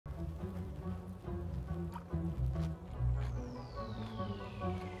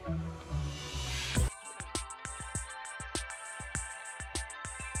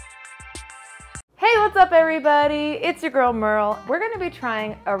what's up everybody? It's your girl Merle. We're gonna be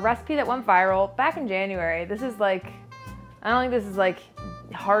trying a recipe that went viral back in January. This is like, I don't think this is like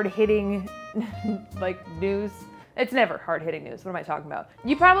hard-hitting like news. It's never hard-hitting news. What am I talking about?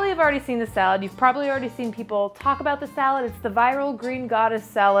 You probably have already seen the salad. You've probably already seen people talk about the salad. It's the viral green goddess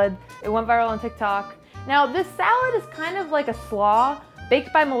salad. It went viral on TikTok. Now this salad is kind of like a slaw.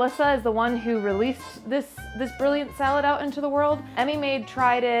 Baked by Melissa is the one who released this brilliant salad out into the world. Emmy Made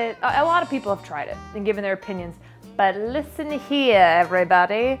tried it. A lot of people have tried it and given their opinions. But listen here,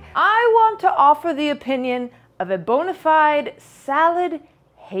 everybody. I want to offer the opinion of a bona fide salad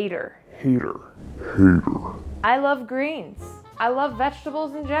hater. I love greens. I love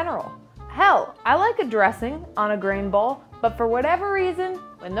vegetables in general. Hell, I like a dressing on a grain bowl, but for whatever reason,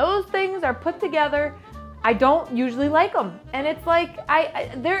 when those things are put together, I don't usually like them. And it's like,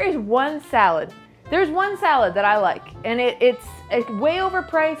 there is one salad. There's one salad that I like, and it's way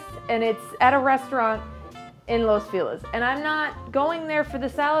overpriced, and it's at a restaurant in Los Feliz. And I'm not going there for the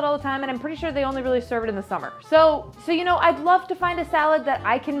salad all the time, and I'm pretty sure they only really serve it in the summer. So you know, I'd love to find a salad that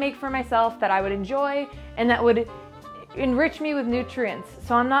I can make for myself, that I would enjoy, and that would enrich me with nutrients.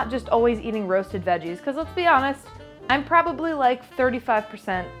 So I'm not just always eating roasted veggies, because let's be honest, I'm probably like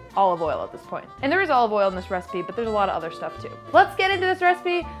 35% olive oil at this point. And there is olive oil in this recipe, but there's a lot of other stuff too. Let's get into this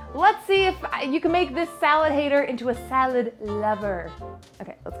recipe. Let's see if you can make this salad hater into a salad lover.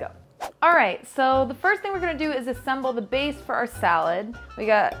 Okay, let's go. All right, so the first thing we're gonna do is assemble the base for our salad. We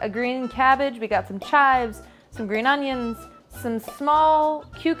got a green cabbage, we got some chives, some green onions, some small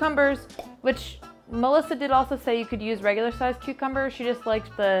cucumbers, which Melissa did also say you could use regular sized cucumbers. She just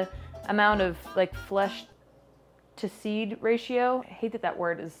liked the amount of like flesh to seed ratio. I hate that that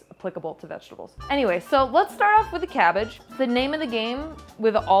word is applicable to vegetables. Anyway, so let's start off with the cabbage. The name of the game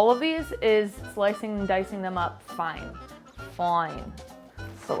with all of these is slicing and dicing them up fine.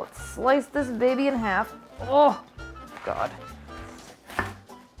 So let's slice this baby in half. Oh, God.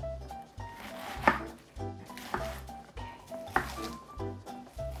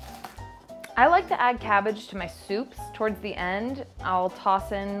 I like to add cabbage to my soups towards the end. I'll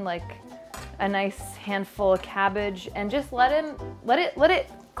toss in like a nice handful of cabbage and just let it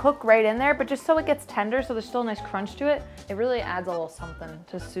cook right in there, but just so it gets tender, so there's still a nice crunch to it. It really adds a little something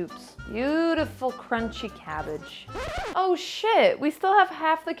to soups. Beautiful crunchy cabbage. Oh shit, we still have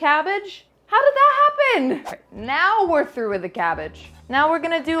half the cabbage? How did that happen? Right, now we're through with the cabbage. Now we're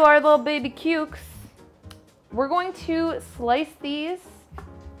gonna do our little baby cukes. We're going to slice these.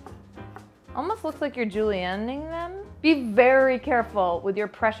 Almost looks like you're julienning them. Be very careful with your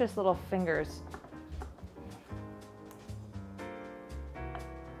precious little fingers.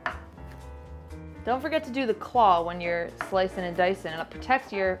 Don't forget to do the claw when you're slicing and dicing, and it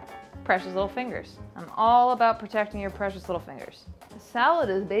protects your precious little fingers. I'm all about protecting your precious little fingers. The salad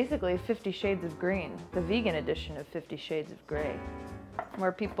is basically 50 Shades of Green, the vegan edition of 50 Shades of Gray,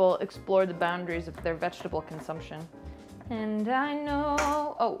 where people explore the boundaries of their vegetable consumption. And I know,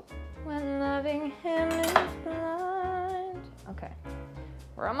 oh, when loving him is blind. Okay,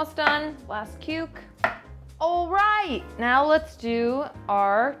 we're almost done. Last cuke. All right, now let's do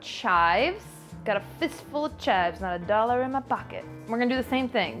our chives. Got a fistful of chives, not $1 in my pocket. We're gonna do the same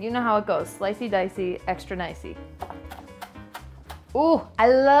thing. You know how it goes, slicey dicey, extra nicey. Ooh, I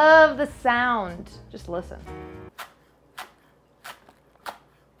love the sound. Just listen.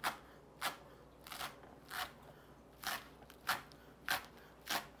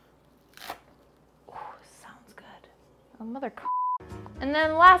 Mother. And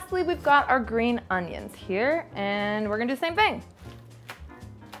then lastly, we've got our green onions here, and we're gonna do the same thing.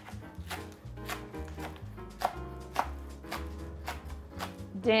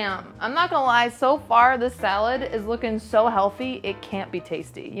 Damn, I'm not gonna lie, so far this salad is looking so healthy, it can't be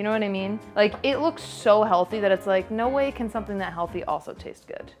tasty. You know what I mean? Like, it looks so healthy that it's like, no way can something that healthy also taste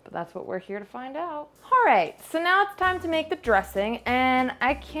good. But that's what we're here to find out. All right, so now it's time to make the dressing, and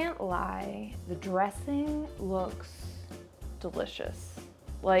I can't lie, the dressing looks delicious.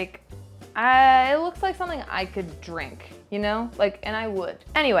 Like, it looks like something I could drink, you know? Like, and I would.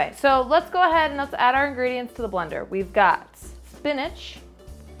 Anyway, so let's go ahead and let's add our ingredients to the blender. We've got spinach,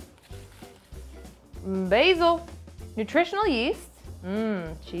 basil, nutritional yeast,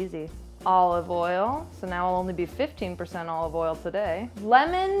 cheesy, olive oil, so now I'll only be 15% olive oil today,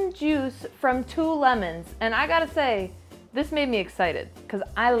 lemon juice from 2 lemons, and I gotta say, this made me excited, because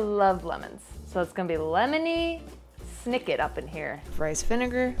I love lemons. So it's gonna be lemony, snicket up in here. Rice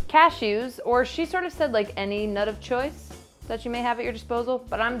vinegar, cashews, or she sort of said like any nut of choice that you may have at your disposal,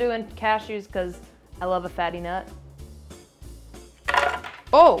 but I'm doing cashews because I love a fatty nut.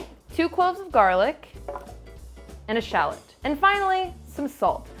 Oh, 2 cloves of garlic and a shallot. And finally, some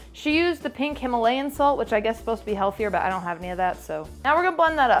salt. She used the pink Himalayan salt, which I guess is supposed to be healthier, but I don't have any of that, so. Now we're gonna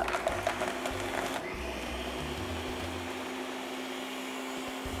blend that up.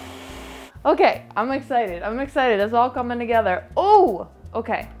 Okay, I'm excited. I'm excited. It's all coming together. Oh,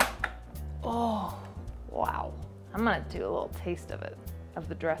 okay. Oh, wow. I'm gonna do a little taste of it, of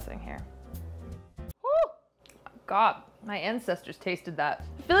the dressing here. Woo! God, my ancestors tasted that.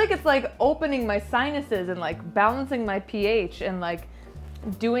 I feel like it's like opening my sinuses and like balancing my pH and like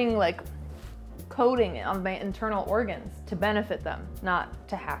doing like coating on my internal organs to benefit them, not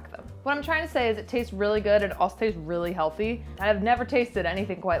to hack them. What I'm trying to say is it tastes really good and it also tastes really healthy. I've never tasted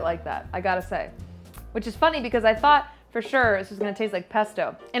anything quite like that, I gotta say. Which is funny because I thought for sure this was gonna taste like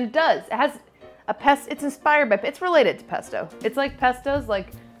pesto. And it does. It has a it's inspired by, it's related to pesto. It's like pesto's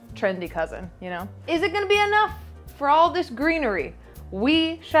like trendy cousin, you know? Is it gonna be enough for all this greenery?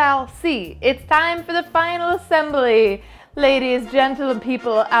 We shall see. It's time for the final assembly. Ladies, gentle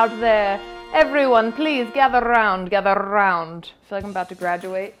people out there, everyone, please gather around, gather around. I feel like I'm about to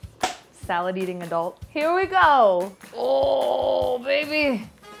graduate. Salad eating adult. Here we go. Oh, baby.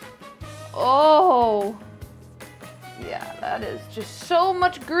 Oh. Yeah, that is just so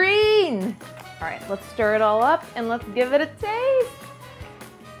much green. All right, let's stir it all up and let's give it a taste.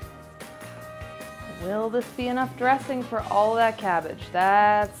 Will this be enough dressing for all that cabbage?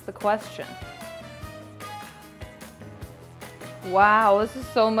 That's the question. Wow, this is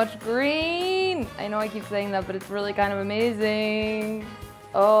so much green. I know I keep saying that, but it's really kind of amazing.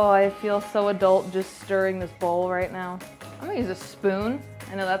 Oh, I feel so adult just stirring this bowl right now. I'm gonna use a spoon.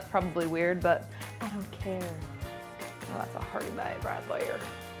 I know that's probably weird, but I don't care. Oh, that's a hearty bite right there.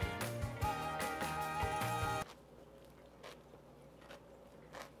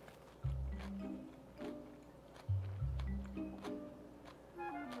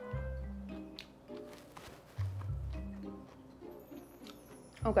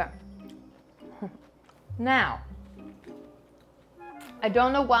 Okay. Now, I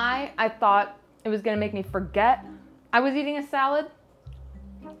don't know why I thought it was gonna make me forget I was eating a salad.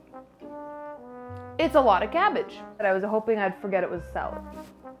 It's a lot of cabbage. But I was hoping I'd forget it was a salad.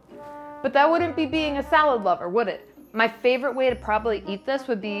 But that wouldn't be being a salad lover, would it? My favorite way to probably eat this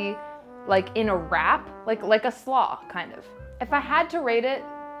would be like in a wrap, like a slaw, kind of. If I had to rate it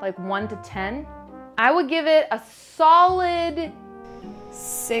like 1 to 10, I would give it a solid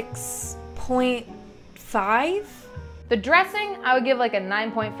 6.5. The dressing, I would give like a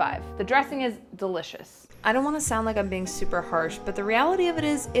 9.5. The dressing is delicious. I don't want to sound like I'm being super harsh, but the reality of it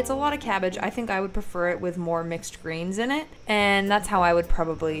is it's a lot of cabbage. I think I would prefer it with more mixed greens in it, and that's how I would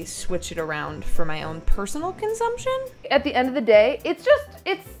probably switch it around for my own personal consumption. At the end of the day, it's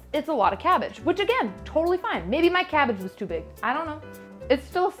a lot of cabbage, which again, totally fine. Maybe my cabbage was too big. I don't know. It's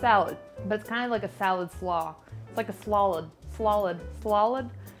still a salad, but it's kind of like a salad slaw. It's like a slalled. It's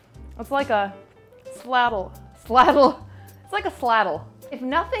like a sladdle. It's like a sladdle. If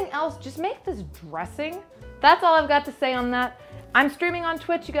nothing else, just make this dressing. That's all I've got to say on that. I'm streaming on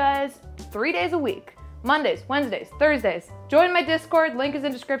Twitch, you guys, 3 days a week. Mondays, Wednesdays, Thursdays. Join my Discord, link is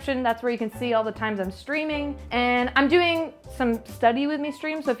in description. That's where you can see all the times I'm streaming. And I'm doing some study with me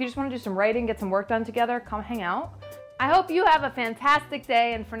streams, so if you just want to do some writing, get some work done together, come hang out. I hope you have a fantastic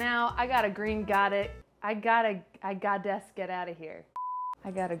day, and for now, I gotta goddess get out of here.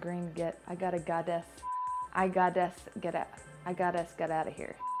 I gotta get out of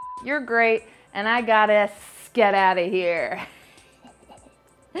here. You're great, and I gotta get out of here.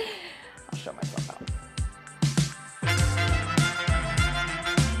 I'll show myself out.